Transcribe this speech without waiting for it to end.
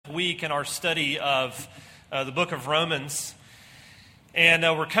week in our study of the book of Romans. And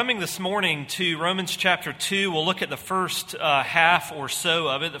we're coming this morning to Romans chapter 2. We'll look at the first half or so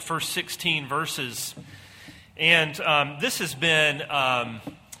of it, the first 16 verses. And this is,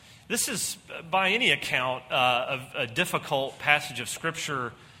 by any account, a difficult passage of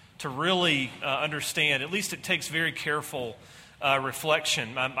Scripture to really understand. At least it takes very careful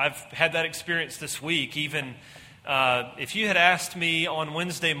reflection. I've had that experience this week. Even if you had asked me on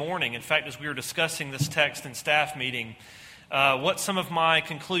Wednesday morning, in fact, as we were discussing this text in staff meeting, what some of my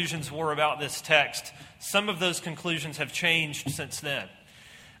conclusions were about this text, some of those conclusions have changed since then.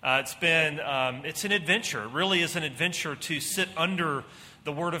 It's an adventure. It really is an adventure to sit under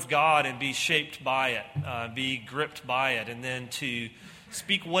the Word of God and be shaped by it, be gripped by it, and then to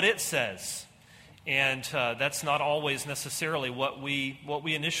speak what it says. And that's not always necessarily what we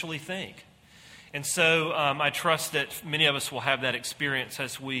initially think. And so I trust that many of us will have that experience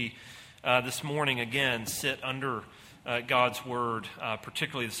as we this morning again sit under God's Word,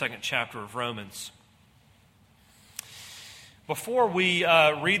 particularly the second chapter of Romans. Before we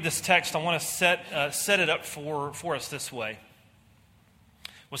read this text, I want to set it up for us this way.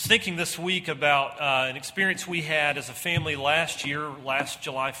 I was thinking this week about an experience we had as a family last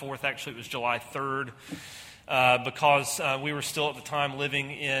July 4th, actually it was July 3rd, because we were still at the time living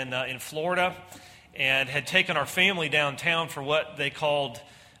in Florida and had taken our family downtown for what they called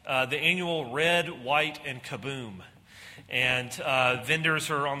the annual Red, White, and Kaboom. And vendors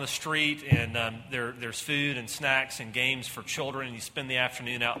are on the street, and there's food and snacks and games for children, and you spend the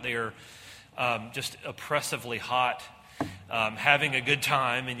afternoon out there just oppressively hot, having a good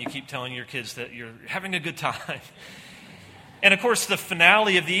time, and you keep telling your kids that you're having a good time. And, of course, the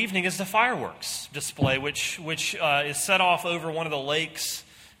finale of the evening is the fireworks display, which is set off over one of the lakes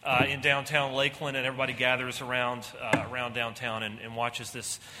in downtown Lakeland, and everybody gathers around downtown and watches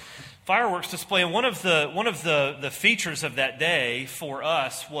this fireworks display. And one of the features of that day for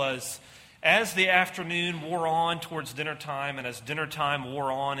us was, as the afternoon wore on towards dinner time, and as dinner time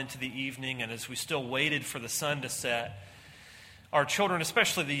wore on into the evening, and as we still waited for the sun to set, our children,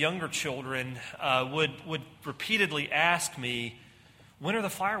 especially the younger children, would repeatedly ask me, when are the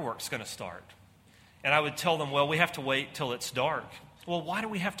fireworks going to start? And I would tell them, well, we have to wait till it's dark. Well, why do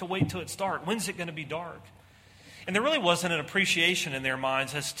we have to wait till it's dark? When's it going to be dark? And there really wasn't an appreciation in their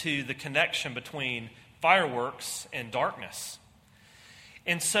minds as to the connection between fireworks and darkness.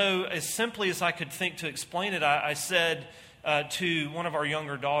 And so, as simply as I could think to explain it, I said to one of our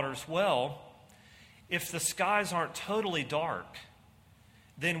younger daughters, well, if the skies aren't totally dark,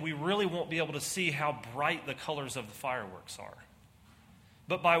 then we really won't be able to see how bright the colors of the fireworks are.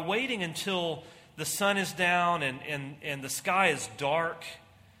 But by waiting until the sun is down and the sky is dark,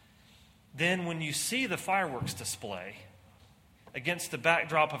 then when you see the fireworks display against the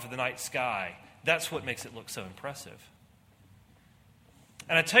backdrop of the night sky, that's what makes it look so impressive.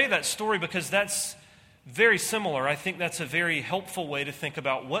 And I tell you that story because that's very similar. I think that's a very helpful way to think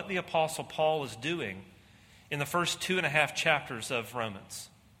about what the Apostle Paul is doing in the first 2.5 chapters of Romans.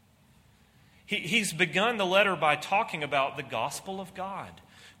 He's begun the letter by talking about the gospel of God,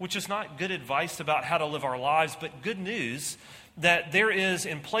 which is not good advice about how to live our lives, but good news that there is,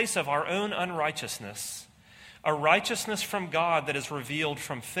 in place of our own unrighteousness, a righteousness from God that is revealed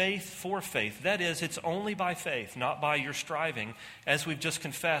from faith for faith. That is, it's only by faith, not by your striving, as we've just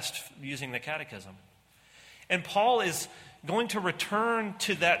confessed using the catechism. And Paul is going to return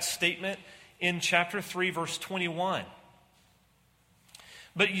to that statement in chapter 3, verse 21.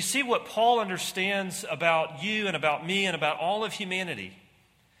 But you see what Paul understands about you and about me and about all of humanity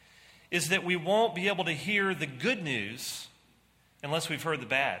is that we won't be able to hear the good news unless we've heard the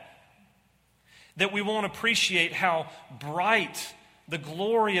bad. That we won't appreciate how bright the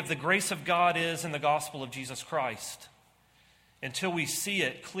glory of the grace of God is in the gospel of Jesus Christ until we see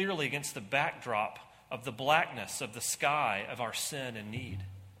it clearly against the backdrop of the blackness of the sky of our sin and need.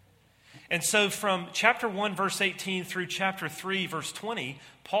 And so from chapter 1, verse 18 through chapter 3, verse 20,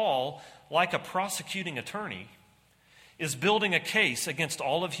 Paul, like a prosecuting attorney, is building a case against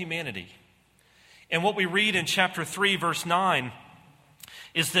all of humanity. And what we read in chapter 3, verse 9,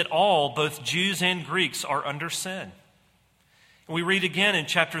 is that all, both Jews and Greeks, are under sin. And we read again in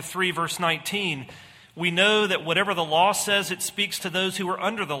chapter 3, verse 19, we know that whatever the law says, it speaks to those who are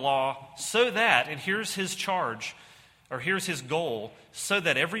under the law, so that, and here's his charge, or here's his goal, so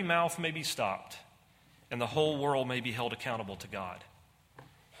that every mouth may be stopped and the whole world may be held accountable to God.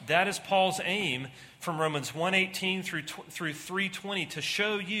 That is Paul's aim from Romans 1:18 through 3:20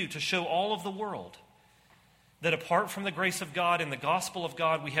 to show all of the world that apart from the grace of God and the gospel of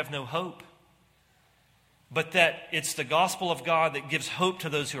God, we have no hope. but that it's the gospel of God that gives hope to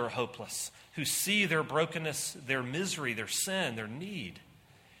those who are hopeless, who see their brokenness, their misery, their sin, their need.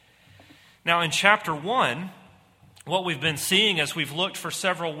 Now, in chapter 1, what we've been seeing as we've looked for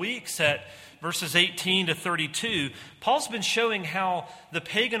several weeks at verses 18 to 32, Paul's been showing how the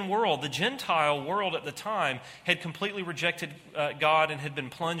pagan world, the Gentile world at the time, had completely rejected God and had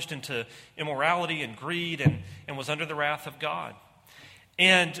been plunged into immorality and greed and was under the wrath of God.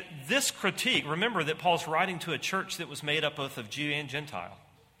 And this critique, remember that Paul's writing to a church that was made up both of Jew and Gentile.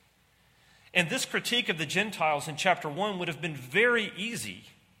 And this critique of the Gentiles in chapter 1 would have been very easy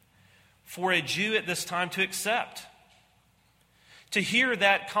for a Jew at this time to accept. To hear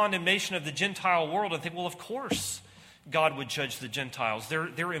that condemnation of the Gentile world and think, well, of course God would judge the Gentiles.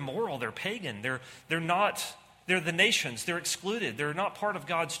 They're immoral, they're pagan, they're the nations, they're excluded, they're not part of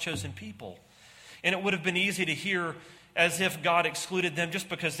God's chosen people. And it would have been easy to hear as if God excluded them just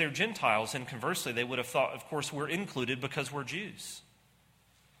because they're Gentiles, and conversely, they would have thought, of course, we're included because we're Jews.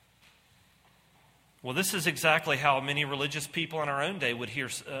 Well, this is exactly how many religious people in our own day would hear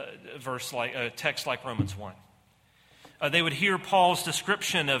a text like Romans 1. They would hear Paul's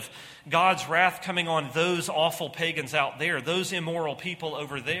description of God's wrath coming on those awful pagans out there, those immoral people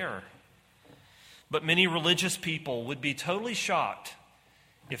over there. But many religious people would be totally shocked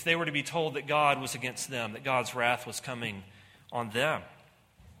if they were to be told that God was against them, that God's wrath was coming on them,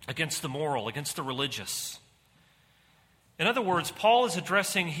 against the moral, against the religious. In other words, Paul is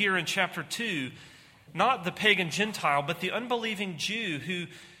addressing here in chapter 2, not the pagan Gentile, but the unbelieving Jew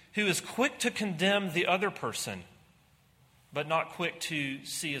who is quick to condemn the other person, but not quick to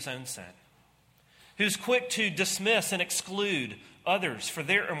see his own sin. Who's quick to dismiss and exclude others for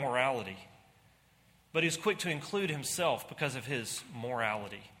their immorality, but who's quick to include himself because of his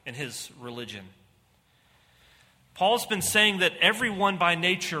morality and his religion. Paul's been saying that everyone by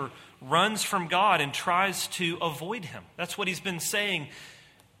nature runs from God and tries to avoid him. That's what he's been saying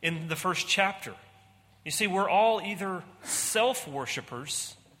in the first chapter. You see, we're all either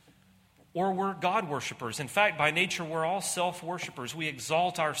self-worshipers or we're God-worshipers. In fact, by nature, we're all self-worshipers. We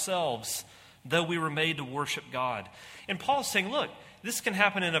exalt ourselves, though we were made to worship God. And Paul's saying, look, this can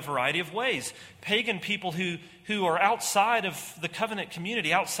happen in a variety of ways. Pagan people who are outside of the covenant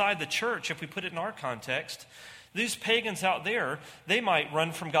community, outside the church, if we put it in our context, these pagans out there, they might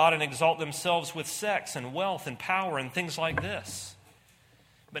run from God and exalt themselves with sex and wealth and power and things like this.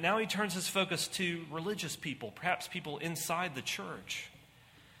 But now he turns his focus to religious people, perhaps people inside the church,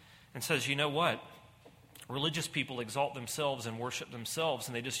 and says, you know what? Religious people exalt themselves and worship themselves,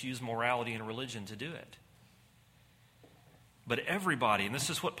 and they just use morality and religion to do it. But everybody, and this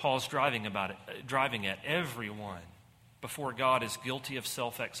is what Paul's driving at, everyone before God is guilty of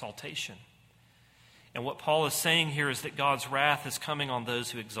self-exaltation. And what Paul is saying here is that God's wrath is coming on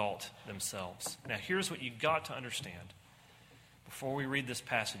those who exalt themselves. Now, here's what you've got to understand. Before we read this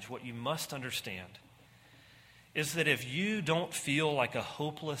passage, what you must understand is that if you don't feel like a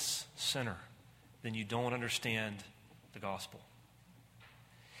hopeless sinner, then you don't understand the gospel.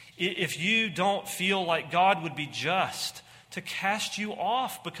 If you don't feel like God would be just to cast you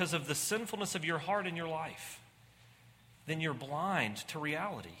off because of the sinfulness of your heart and your life, then you're blind to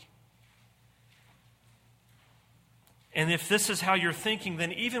reality. And if this is how you're thinking,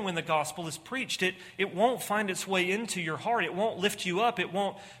 then even when the gospel is preached, it won't find its way into your heart. It won't lift you up. It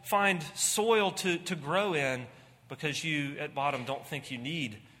won't find soil to grow in because you, at bottom, don't think you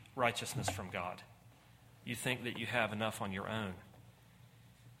need righteousness from God. You think that you have enough on your own.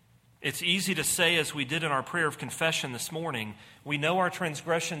 It's easy to say, as we did in our prayer of confession this morning, we know our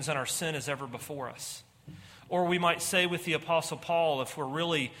transgressions and our sin is ever before us. Or we might say with the Apostle Paul, if we're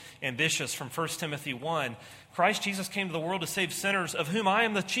really ambitious, from 1 Timothy 1, Christ Jesus came to the world to save sinners, of whom I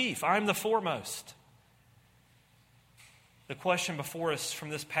am the chief, I am the foremost. The question before us from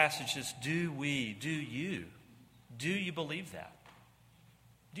this passage is, do you believe that?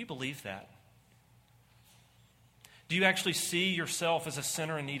 Do you believe that? Do you actually see yourself as a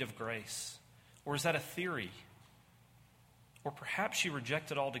sinner in need of grace? Or is that a theory? Or perhaps you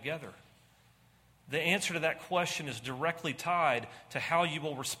reject it altogether. The answer to that question is directly tied to how you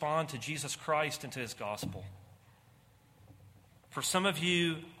will respond to Jesus Christ and to his gospel. For some of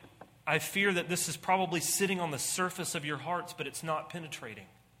you, I fear that this is probably sitting on the surface of your hearts, but it's not penetrating.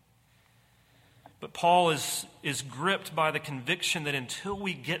 But Paul is gripped by the conviction that until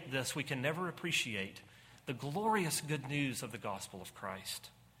we get this, we can never appreciate the glorious good news of the gospel of Christ.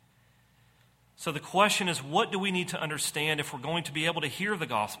 So the question is, what do we need to understand if we're going to be able to hear the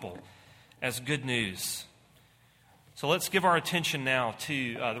gospel as good news? So let's give our attention now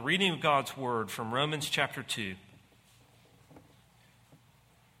to the reading of God's word from Romans chapter 2.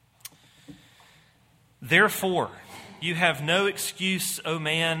 Therefore, you have no excuse, O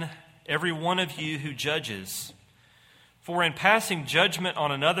man, every one of you who judges. For in passing judgment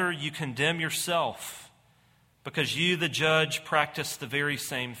on another, you condemn yourself, because you, the judge, practice the very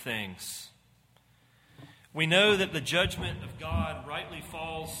same things. We know that the judgment of God rightly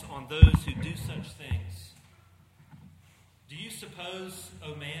falls on those who do such things. Do you suppose,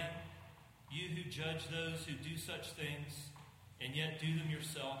 O man, you who judge those who do such things, and yet do them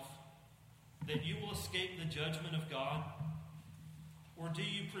yourself, that you will escape the judgment of God? Or do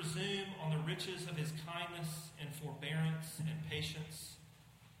you presume on the riches of his kindness and forbearance and patience,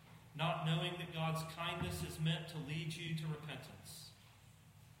 not knowing that God's kindness is meant to lead you to repentance?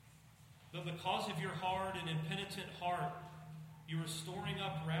 But because of your hard and impenitent heart, you are storing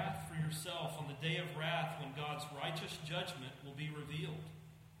up wrath for yourself on the day of wrath when God's righteous judgment will be revealed.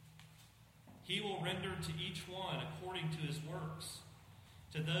 He will render to each one according to his works.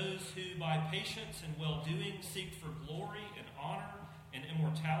 To those who by patience and well-doing seek for glory and honor and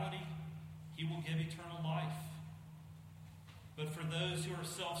immortality, he will give eternal life. But for those who are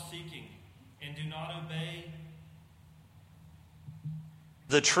self-seeking and do not obey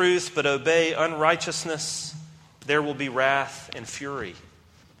the truth, but obey unrighteousness, there will be wrath and fury.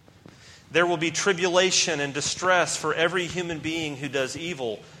 There will be tribulation and distress for every human being who does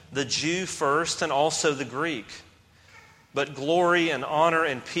evil, the Jew first and also the Greek. But glory and honor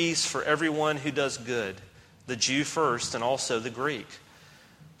and peace for everyone who does good, the Jew first and also the Greek.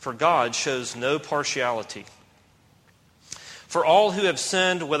 For God shows no partiality. For all who have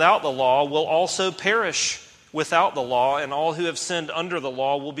sinned without the law will also perish without the law, and all who have sinned under the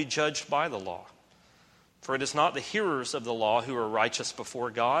law will be judged by the law. For it is not the hearers of the law who are righteous before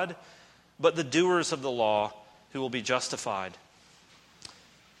God, but the doers of the law who will be justified.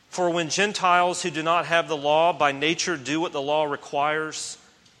 For when Gentiles who do not have the law by nature do what the law requires,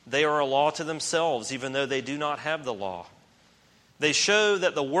 they are a law to themselves, even though they do not have the law. They show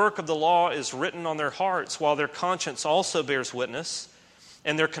that the work of the law is written on their hearts, while their conscience also bears witness,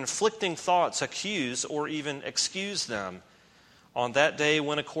 and their conflicting thoughts accuse or even excuse them. On that day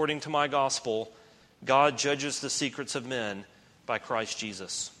when, according to my gospel, God judges the secrets of men by Christ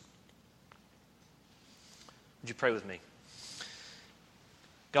Jesus. Would you pray with me?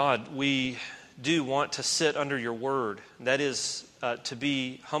 God, we do want to sit under your word. That is to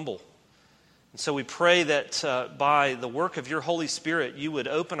be humble. And so we pray that by the work of your Holy Spirit, you would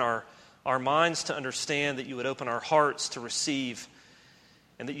open our minds to understand, that you would open our hearts to receive,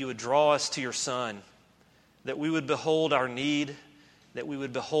 and that you would draw us to your Son, that we would behold our need, that we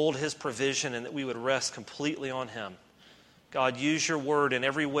would behold his provision, and that we would rest completely on him. God, use your word in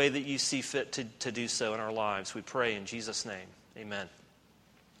every way that you see fit to do so in our lives. We pray in Jesus' name. Amen.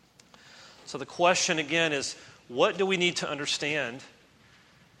 So the question again is, what do we need to understand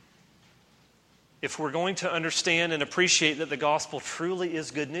if we're going to understand and appreciate that the gospel truly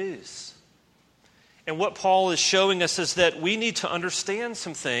is good news? And what Paul is showing us is that we need to understand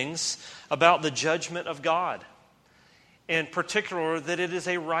some things about the judgment of God. In particular, that it is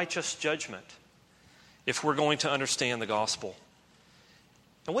a righteous judgment if we're going to understand the gospel.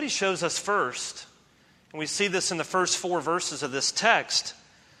 And what he shows us first, and we see this in the first 4 verses of this text,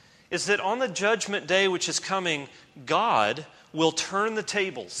 is that on the judgment day which is coming, God will turn the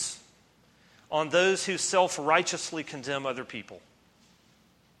tables on those who self-righteously condemn other people.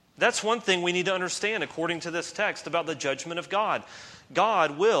 That's one thing we need to understand according to this text about the judgment of God.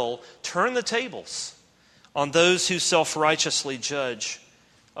 God will turn the tables on those who self-righteously judge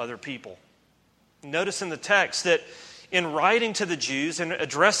other people. Notice in the text that in writing to the Jews and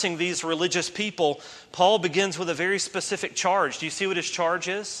addressing these religious people, Paul begins with a very specific charge. Do you see what his charge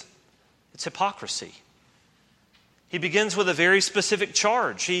is? It's hypocrisy. He begins with a very specific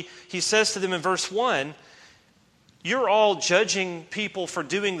charge. He says to them in verse 1, you're all judging people for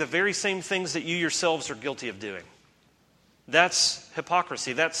doing the very same things that you yourselves are guilty of doing. That's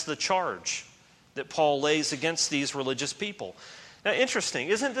hypocrisy. That's the charge that Paul lays against these religious people. Now, interesting,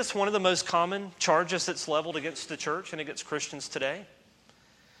 isn't this one of the most common charges that's leveled against the church and against Christians today?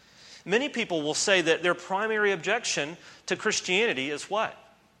 Many people will say that their primary objection to Christianity is what?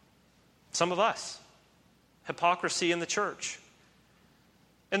 Some of us. Hypocrisy in the church.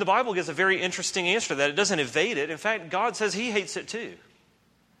 And the Bible gives a very interesting answer to that. It doesn't evade it. In fact, God says he hates it too.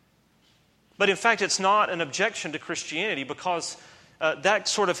 But in fact, it's not an objection to Christianity, because that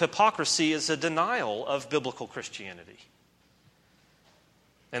sort of hypocrisy is a denial of biblical Christianity.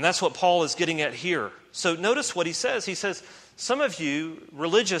 And that's what Paul is getting at here. So notice what he says. He says, some of you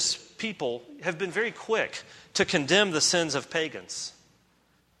religious people have been very quick to condemn the sins of pagans,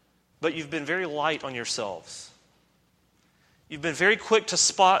 but you've been very light on yourselves. You've been very quick to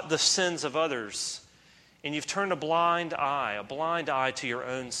spot the sins of others, and you've turned a blind eye to your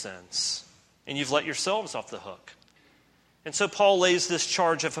own sins, and you've let yourselves off the hook. And so Paul lays this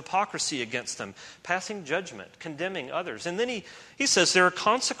charge of hypocrisy against them, passing judgment, condemning others. And then he says there are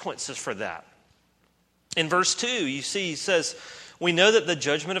consequences for that. In verse 2, you see, he says, we know that the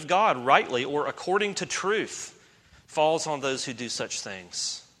judgment of God, rightly or according to truth, falls on those who do such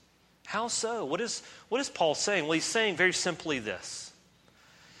things. How so? What is Paul saying? Well, he's saying very simply this.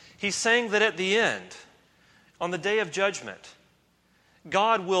 He's saying that at the end, on the day of judgment,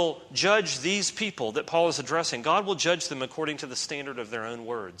 God will judge these people that Paul is addressing. God will judge them according to the standard of their own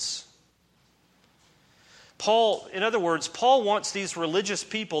words. In other words, Paul wants these religious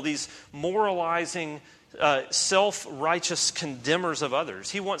people, these moralizing, self-righteous condemners of others,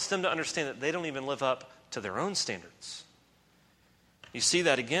 he wants them to understand that they don't even live up to their own standards. You see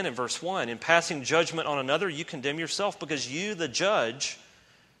that again in verse 1. In passing judgment on another, you condemn yourself because you, the judge,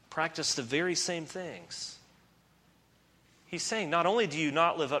 practice the very same things. He's saying, not only do you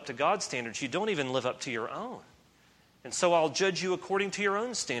not live up to God's standards, you don't even live up to your own. And so I'll judge you according to your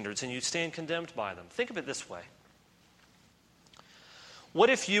own standards, and you stand condemned by them. Think of it this way. What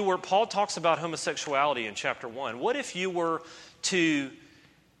if you were, Paul talks about homosexuality in chapter 1. What if you were to,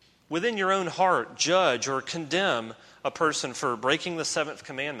 within your own heart, judge or condemn a person for breaking the seventh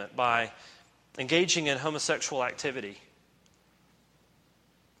commandment by engaging in homosexual activity,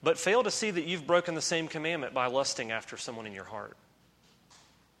 but fail to see that you've broken the same commandment by lusting after someone in your heart?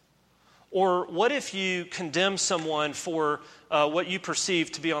 Or what if you condemn someone for what you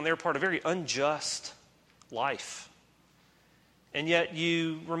perceive to be on their part a very unjust life, and yet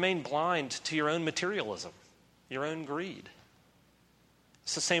you remain blind to your own materialism, your own greed?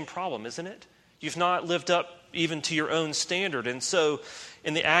 It's the same problem, isn't it? You've not lived up even to your own standard, and so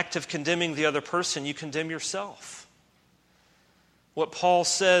in the act of condemning the other person, you condemn yourself. What Paul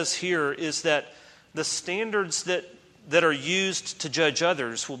says here is that the standards that are used to judge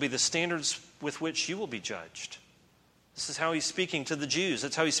others will be the standards with which you will be judged. This is how he's speaking to the Jews.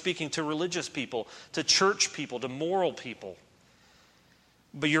 That's how he's speaking to religious people, to church people, to moral people.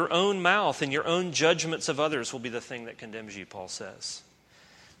 But your own mouth and your own judgments of others will be the thing that condemns you, Paul says.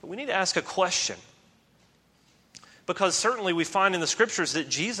 But we need to ask a question. Because certainly we find in the Scriptures that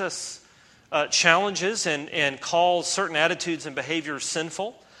Jesus challenges and calls certain attitudes and behaviors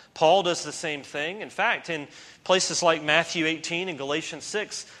sinful. Paul does the same thing. In fact, in places like Matthew 18 and Galatians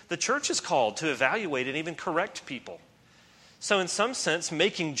 6, the church is called to evaluate and even correct people. So in some sense,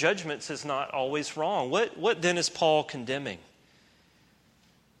 making judgments is not always wrong. What then is Paul condemning?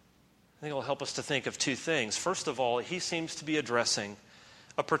 I think it will help us to think of two things. First of all, he seems to be addressing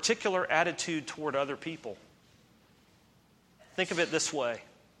a particular attitude toward other people. Think of it this way.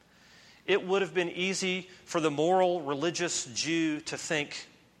 It would have been easy for the moral, religious Jew to think,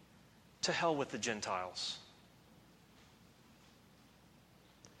 to hell with the Gentiles.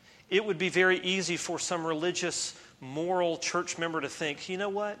 It would be very easy for some religious, moral church member to think, you know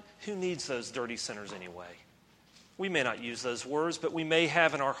what? Who needs those dirty sinners anyway? We may not use those words, but we may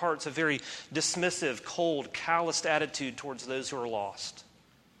have in our hearts a very dismissive, cold, calloused attitude towards those who are lost.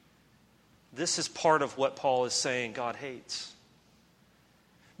 This is part of what Paul is saying God hates.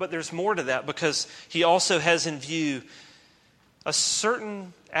 But there's more to that, because he also has in view a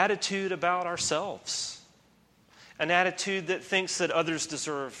certain attitude about ourselves. An attitude that thinks that others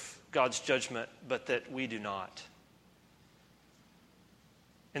deserve God's judgment, but that we do not.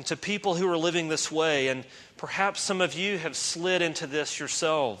 And to people who are living this way, and perhaps some of you have slid into this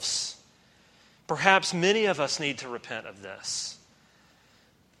yourselves, perhaps many of us need to repent of this.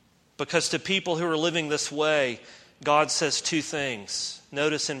 Because to people who are living this way, God says two things.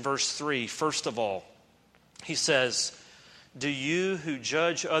 Notice in verse 3, first of all, he says, do you who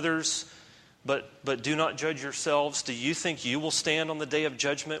judge others but do not judge yourselves, do you think you will stand on the day of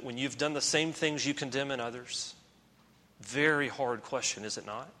judgment when you've done the same things you condemn in others? Very hard question, is it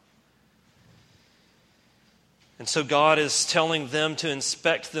not? And so God is telling them to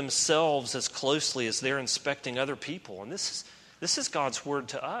inspect themselves as closely as they're inspecting other people. And this is God's word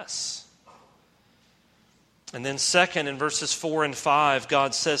to us. And then second, in verses 4 and 5,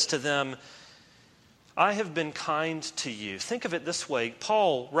 God says to them, I have been kind to you. Think of it this way.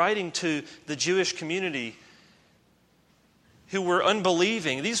 Paul, writing to the Jewish community who were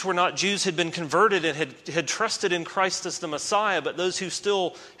unbelieving. These were not Jews who had been converted and had trusted in Christ as the Messiah, but those who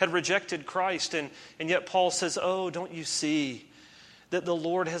still had rejected Christ. And yet Paul says, oh, don't you see that the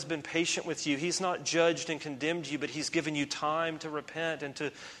Lord has been patient with you? He's not judged and condemned you, but He's given you time to repent and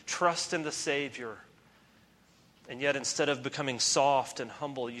to trust in the Savior. And yet instead of becoming soft and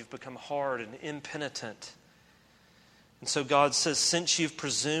humble, you've become hard and impenitent. And so God says, since you've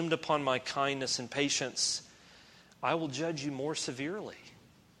presumed upon my kindness and patience, I will judge you more severely.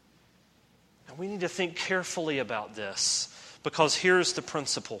 And we need to think carefully about this, because here's the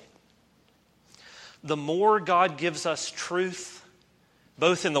principle. The more God gives us truth,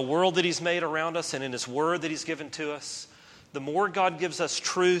 both in the world that He's made around us and in His Word that He's given to us, the more God gives us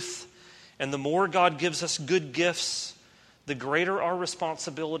truth and the more God gives us good gifts, the greater our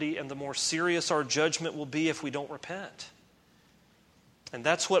responsibility and the more serious our judgment will be if we don't repent. And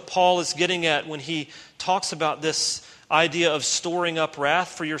that's what Paul is getting at when he talks about this idea of storing up wrath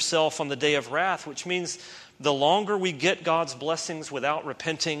for yourself on the day of wrath, which means the longer we get God's blessings without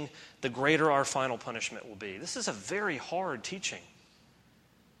repenting, the greater our final punishment will be. This is a very hard teaching,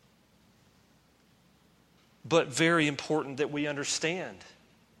 but very important that we understand.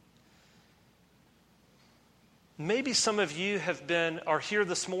 Maybe some of you are here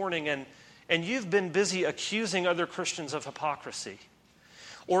this morning and you've been busy accusing other Christians of hypocrisy.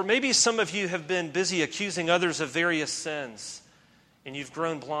 Or maybe some of you have been busy accusing others of various sins and you've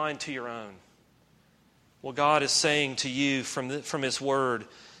grown blind to your own. Well, God is saying to you from His Word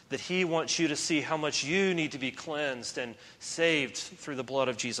that He wants you to see how much you need to be cleansed and saved through the blood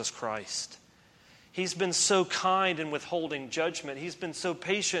of Jesus Christ. He's been so kind in withholding judgment. He's been so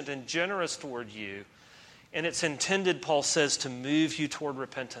patient and generous toward you. And it's intended, Paul says, to move you toward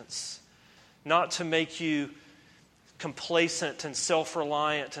repentance, not to make you complacent and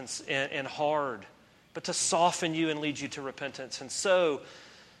self-reliant and hard, but to soften you and lead you to repentance. And so,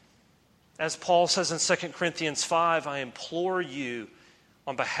 as Paul says in 2 Corinthians 5, I implore you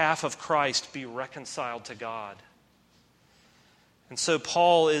on behalf of Christ, be reconciled to God. And so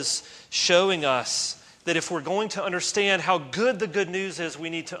Paul is showing us that if we're going to understand how good the good news is, we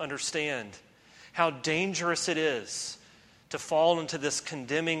need to understand how dangerous it is to fall into this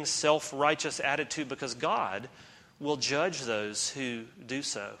condemning, self-righteous attitude, because God will judge those who do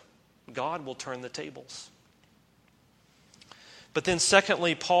so. God will turn the tables. But then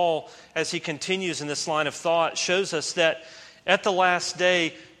secondly, Paul, as he continues in this line of thought, shows us that at the last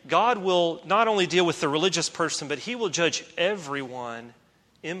day, God will not only deal with the religious person, but He will judge everyone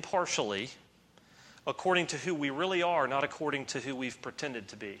impartially according to who we really are, not according to who we've pretended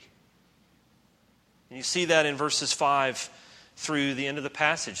to be. And you see that in verses 5 through the end of the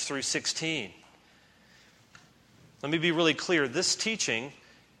passage, through 16. Let me be really clear. This teaching,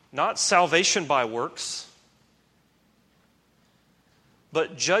 not salvation by works,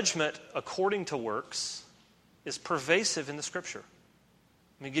 but judgment according to works, is pervasive in the Scripture.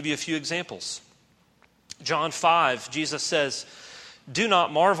 Let me give you a few examples. John 5, Jesus says, do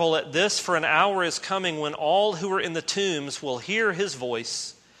not marvel at this, for an hour is coming when all who are in the tombs will hear His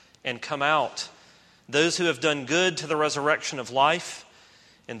voice and come out. Those who have done good to the resurrection of life,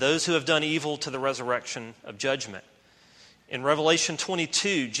 and those who have done evil to the resurrection of judgment. In Revelation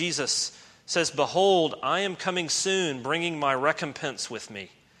 22, Jesus says, behold, I am coming soon, bringing my recompense with me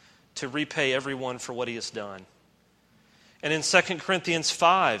to repay everyone for what he has done. And in 2 Corinthians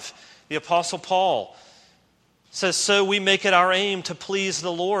 5, the Apostle Paul says, so we make it our aim to please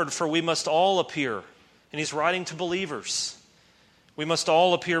the Lord, for we must all appear. And he's writing to believers. We must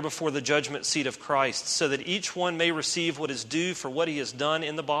all appear before the judgment seat of Christ, so that each one may receive what is due for what he has done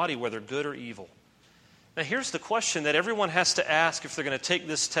in the body, whether good or evil. Now here's the question that everyone has to ask if they're going to take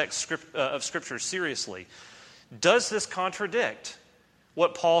this text of Scripture seriously. Does this contradict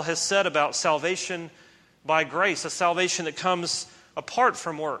what Paul has said about salvation by grace, a salvation that comes apart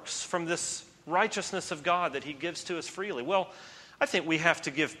from works, from this righteousness of God that He gives to us freely? Well, I think we have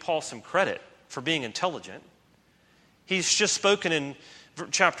to give Paul some credit for being intelligent. He's just spoken in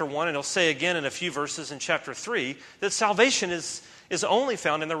chapter 1, and he'll say again in a few verses in chapter 3, that salvation is only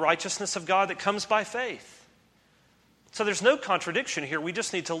found in the righteousness of God that comes by faith. So there's no contradiction here. We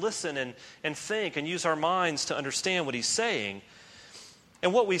just need to listen and think and use our minds to understand what he's saying.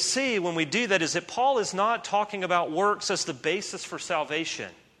 And what we see when we do that is that Paul is not talking about works as the basis for salvation,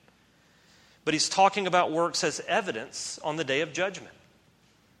 but he's talking about works as evidence on the day of judgment.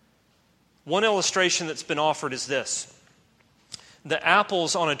 One illustration that's been offered is this. The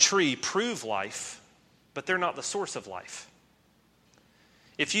apples on a tree prove life, but they're not the source of life.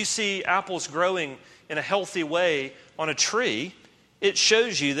 If you see apples growing in a healthy way on a tree, it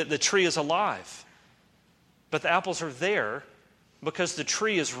shows you that the tree is alive. But the apples are there because the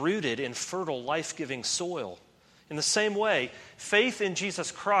tree is rooted in fertile, life-giving soil. In the same way, faith in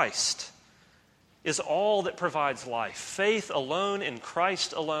Jesus Christ is all that provides life. Faith alone in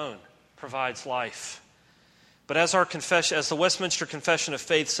Christ alone provides life. But as the Westminster Confession of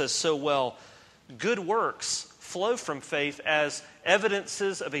Faith says so well, good works flow from faith as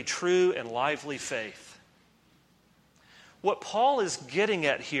evidences of a true and lively faith. What Paul is getting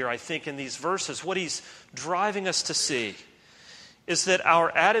at here, I think, in these verses, what he's driving us to see, is that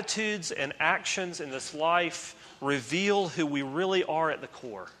our attitudes and actions in this life reveal who we really are at the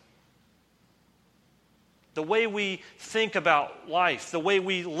core. The way we think about life, the way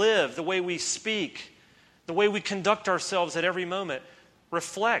we live, the way we speak, the way we conduct ourselves at every moment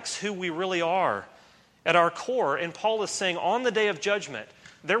reflects who we really are at our core. And Paul is saying on the day of judgment,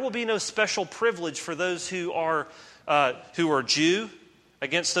 there will be no special privilege for those who are Jew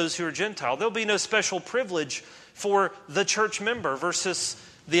against those who are Gentile. There'll be no special privilege for the church member versus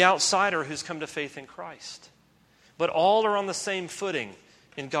the outsider who's come to faith in Christ. But all are on the same footing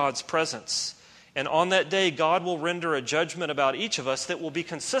in God's presence. And on that day, God will render a judgment about each of us that will be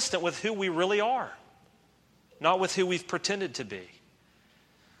consistent with who we really are, not with who we've pretended to be.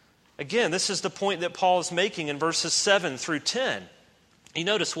 Again, this is the point that Paul is making in verses 7 through 10. You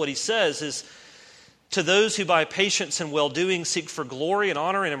notice what he says is, to those who by patience and well-doing seek for glory and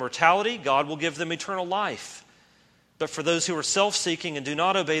honor and immortality, God will give them eternal life. But for those who are self-seeking and do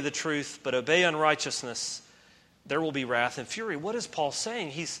not obey the truth, but obey unrighteousness, there will be wrath and fury. What is Paul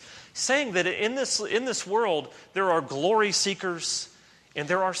saying? He's saying that in this world, there are glory seekers and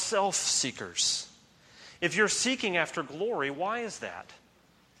there are self-seekers. If you're seeking after glory, why is that?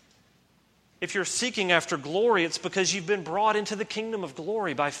 If you're seeking after glory, it's because you've been brought into the kingdom of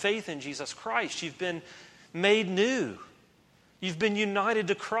glory by faith in Jesus Christ. You've been made new. You've been united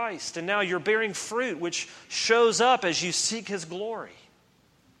to Christ, and now you're bearing fruit which shows up as you seek His glory.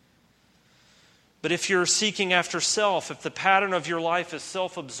 But if you're seeking after self, if the pattern of your life is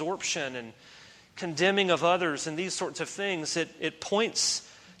self-absorption and condemning of others and these sorts of things, it points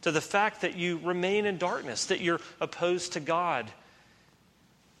to the fact that you remain in darkness, that you're opposed to God,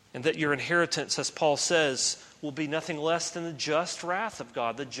 and that your inheritance, as Paul says, will be nothing less than the just wrath of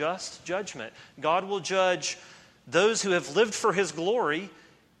God, the just judgment. God will judge those who have lived for His glory.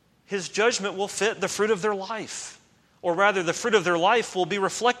 His judgment will fit the fruit of their life. Or rather, the fruit of their life will be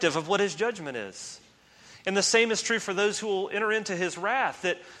reflective of what His judgment is. And the same is true for those who will enter into His wrath,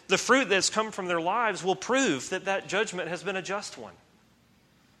 that the fruit that's come from their lives will prove that that judgment has been a just one.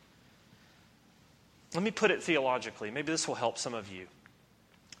 Let me put it theologically. Maybe this will help some of you.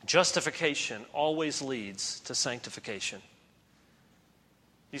 Justification always leads to sanctification.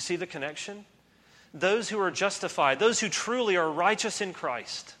 You see the connection? Those who are justified, those who truly are righteous in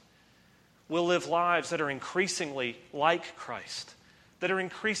Christ, will live lives that are increasingly like Christ, that are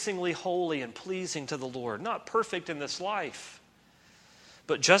increasingly holy and pleasing to the Lord. Not perfect in this life,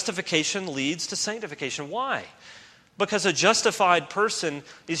 but justification leads to sanctification. Why? Because a justified person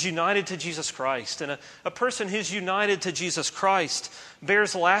is united to Jesus Christ. And a person who's united to Jesus Christ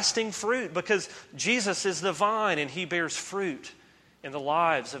bears lasting fruit because Jesus is the vine and He bears fruit in the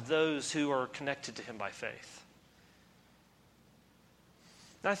lives of those who are connected to Him by faith.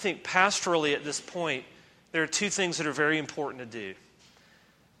 And I think pastorally at this point, there are two things that are very important to do.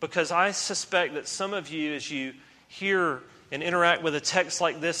 Because I suspect that some of you, as you hear and interact with a text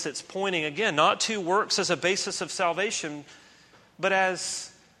like this that's pointing, again, not to works as a basis of salvation, but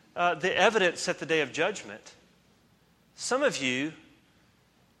as the evidence at the day of judgment. Some of you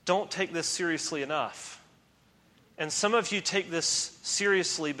don't take this seriously enough. And some of you take this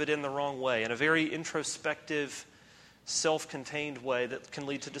seriously, but in the wrong way, in a very introspective, self-contained way that can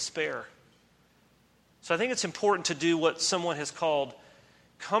lead to despair. So I think it's important to do what someone has called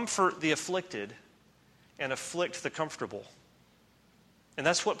comfort the afflicted and afflict the comfortable. And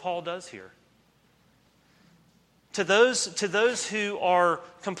that's what Paul does here. To those who are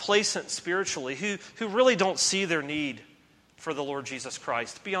complacent spiritually, who really don't see their need for the Lord Jesus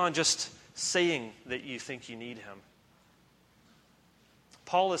Christ, beyond just saying that you think you need Him.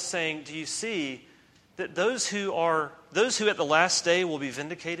 Paul is saying, do you see that those who at the last day will be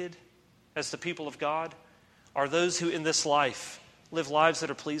vindicated as the people of God are those who in this life live lives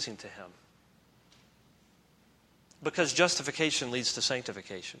that are pleasing to Him? Because justification leads to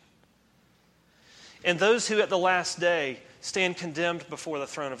sanctification. And those who at the last day stand condemned before the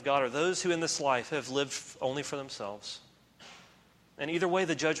throne of God are those who in this life have lived only for themselves. And either way,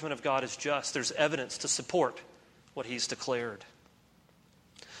 the judgment of God is just. There's evidence to support what He's declared.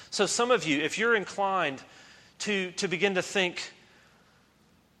 So some of you, if you're inclined to begin to think,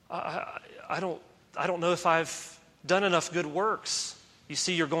 I don't know if I've done enough good works. You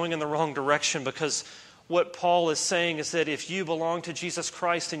see, you're going in the wrong direction, because what Paul is saying is that if you belong to Jesus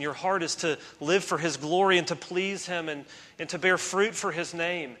Christ and your heart is to live for His glory and to please Him and to bear fruit for His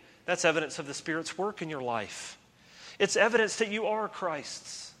name, that's evidence of the Spirit's work in your life. It's evidence that you are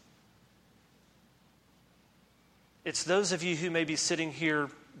Christ's. It's those of you who may be sitting here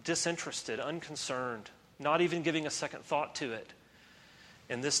disinterested, unconcerned, not even giving a second thought to it.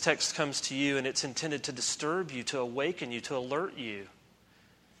 And this text comes to you, and it's intended to disturb you, to awaken you, to alert you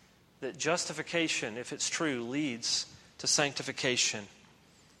that justification, if it's true, leads to sanctification.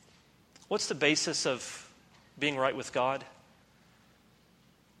 What's the basis of being right with God?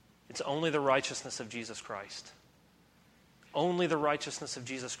 It's only the righteousness of Jesus Christ. Only the righteousness of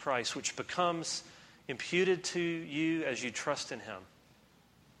Jesus Christ, which becomes imputed to you as you trust in Him.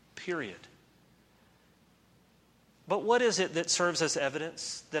 Period. But what is it that serves as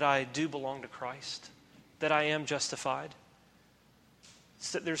evidence that I do belong to Christ? That I am justified?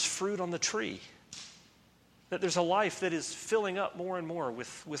 It's that there's fruit on the tree. That there's a life that is filling up more and more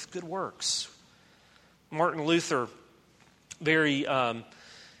with good works. Martin Luther very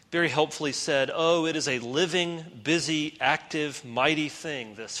helpfully said, "Oh, it is a living, busy, active, mighty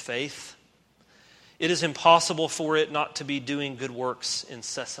thing, this faith. It is impossible for it not to be doing good works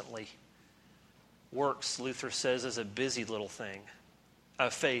incessantly." Works, Luther says, is a busy little thing.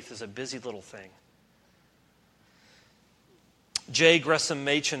 Faith is a busy little thing. J. Gresham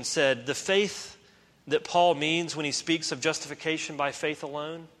Machen said, "The faith that Paul means when he speaks of justification by faith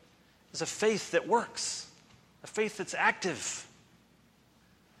alone is a faith that works, a faith that's active."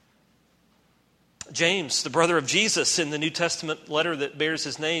 James, the brother of Jesus, in the New Testament letter that bears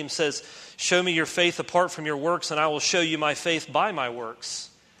his name, says, "Show me your faith apart from your works, and I will show you my faith by my works.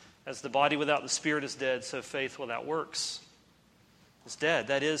 As the body without the spirit is dead, so faith without works is dead."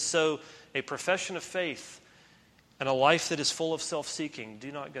 That is, so a profession of faith and a life that is full of self-seeking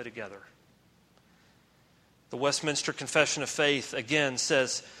do not go together. The Westminster Confession of Faith, again,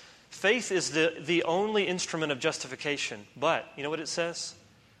 says, faith is the only instrument of justification. But, you know what it says?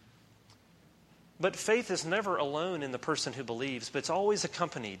 But faith is never alone in the person who believes, but it's always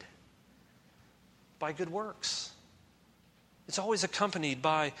accompanied by good works. It's always accompanied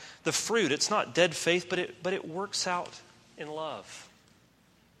by the fruit. It's not dead faith, but it works out in love.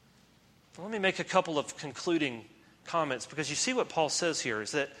 Let me make a couple of concluding comments, because you see what Paul says here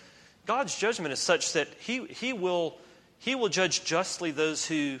is that God's judgment is such that he will judge justly those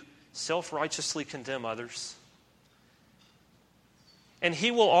who self-righteously condemn others. And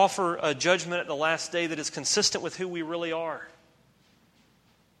He will offer a judgment at the last day that is consistent with who we really are.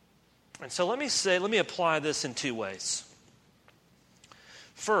 And so let me apply this in two ways.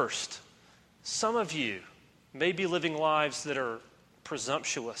 First, some of you may be living lives that are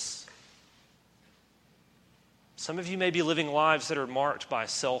presumptuous. Some of you may be living lives that are marked by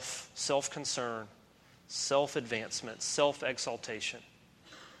self-concern, self-advancement, self-exaltation.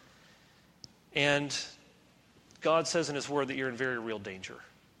 And God says in His Word that you're in very real danger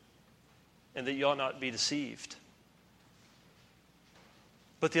and that you ought not be deceived.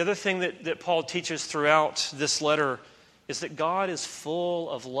 But the other thing that Paul teaches throughout this letter is that God is full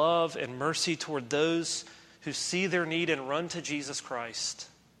of love and mercy toward those who see their need and run to Jesus Christ.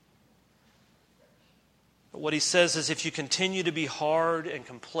 But what he says is, if you continue to be hard and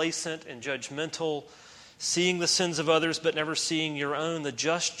complacent and judgmental, seeing the sins of others but never seeing your own, the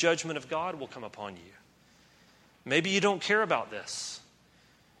just judgment of God will come upon you. Maybe you don't care about this,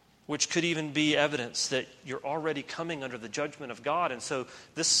 which could even be evidence that you're already coming under the judgment of God. And so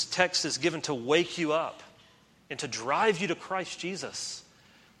this text is given to wake you up and to drive you to Christ Jesus,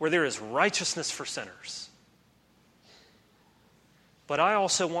 where there is righteousness for sinners. But I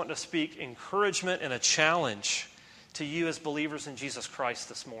also want to speak encouragement and a challenge to you as believers in Jesus Christ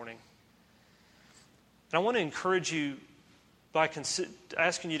this morning. And I want to encourage you by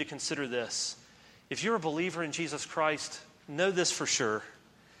asking you to consider this. If you're a believer in Jesus Christ, know this for sure.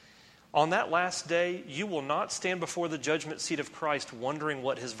 On that last day, you will not stand before the judgment seat of Christ wondering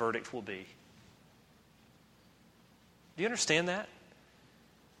what His verdict will be. Do you understand that?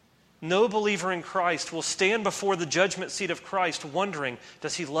 No believer in Christ will stand before the judgment seat of Christ wondering,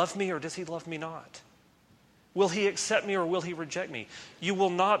 does He love me or does He love me not? Will He accept me or will He reject me? You will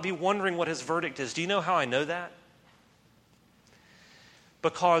not be wondering what His verdict is. Do you know how I know that?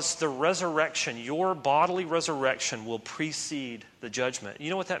 Because the resurrection, your bodily resurrection, will precede the judgment.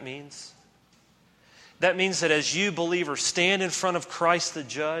 You know what that means? That means that as you, believer, stand in front of Christ the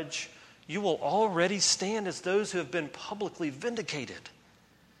judge, you will already stand as those who have been publicly vindicated.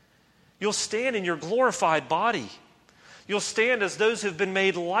 You'll stand in your glorified body. You'll stand as those who have been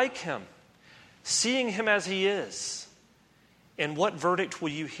made like Him, seeing Him as He is. And what verdict will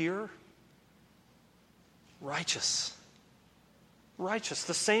you hear? Righteous. Righteous.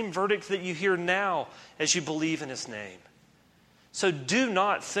 The same verdict that you hear now as you believe in His name. So do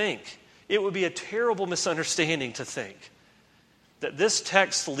not think, it would be a terrible misunderstanding to think that this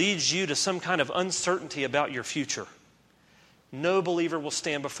text leads you to some kind of uncertainty about your future. No believer will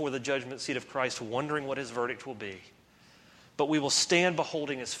stand before the judgment seat of Christ wondering what his verdict will be. But we will stand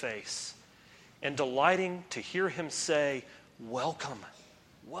beholding his face and delighting to hear him say, welcome,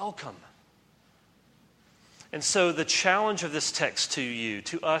 welcome. And so the challenge of this text to you,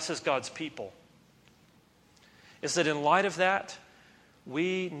 to us as God's people, is that in light of that,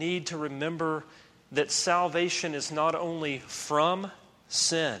 we need to remember that salvation is not only from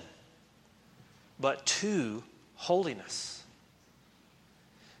sin, but to holiness.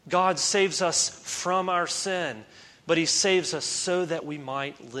 God saves us from our sin, but he saves us so that we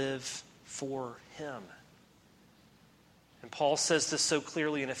might live for him. And Paul says this so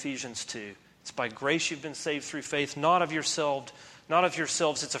clearly in Ephesians 2. It's by grace you've been saved through faith, not of yourselves.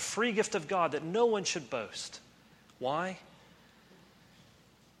 It's a free gift of God that no one should boast. Why?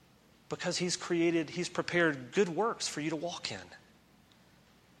 Because he's prepared good works for you to walk in.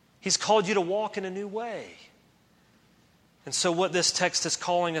 He's called you to walk in a new way. And so what this text is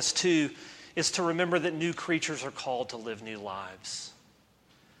calling us to is to remember that new creatures are called to live new lives.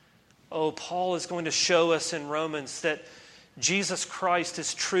 Oh, Paul is going to show us in Romans that Jesus Christ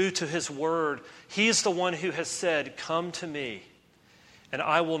is true to his word. He is the one who has said, come to me, and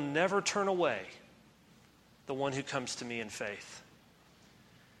I will never turn away the one who comes to me in faith.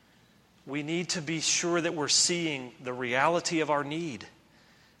 We need to be sure that we're seeing the reality of our need,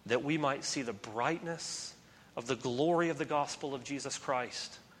 that we might see the brightness of the glory of the gospel of Jesus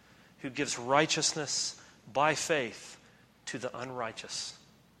Christ, who gives righteousness by faith to the unrighteous.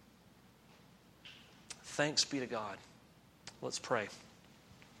 Thanks be to God. Let's pray.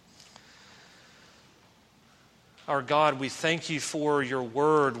 Our God, we thank you for your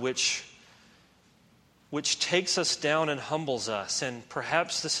word, which takes us down and humbles us. And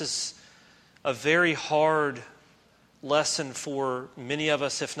perhaps this is a very hard lesson for many of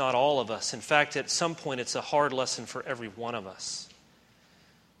us, if not all of us. In fact, at some point, it's a hard lesson for every one of us,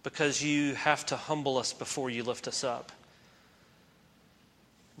 because you have to humble us before you lift us up.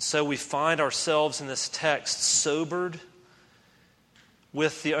 And so we find ourselves in this text sobered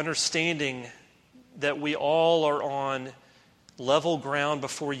with the understanding that we all are on level ground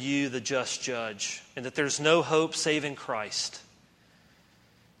before you, the just judge, and that there's no hope save in Christ.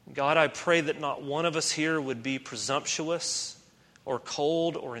 God, I pray that not one of us here would be presumptuous or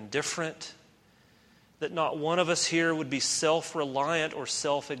cold or indifferent, that not one of us here would be self-reliant or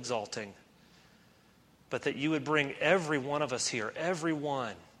self-exalting, but that you would bring every one of us here, every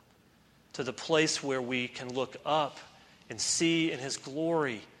one, to the place where we can look up and see in his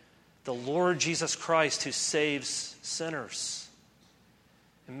glory the Lord Jesus Christ who saves sinners.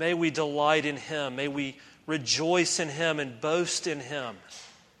 And may we delight in him. May we rejoice in him and boast in him.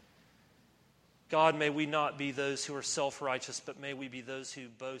 God, may we not be those who are self-righteous, but may we be those who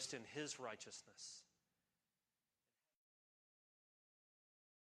boast in his righteousness.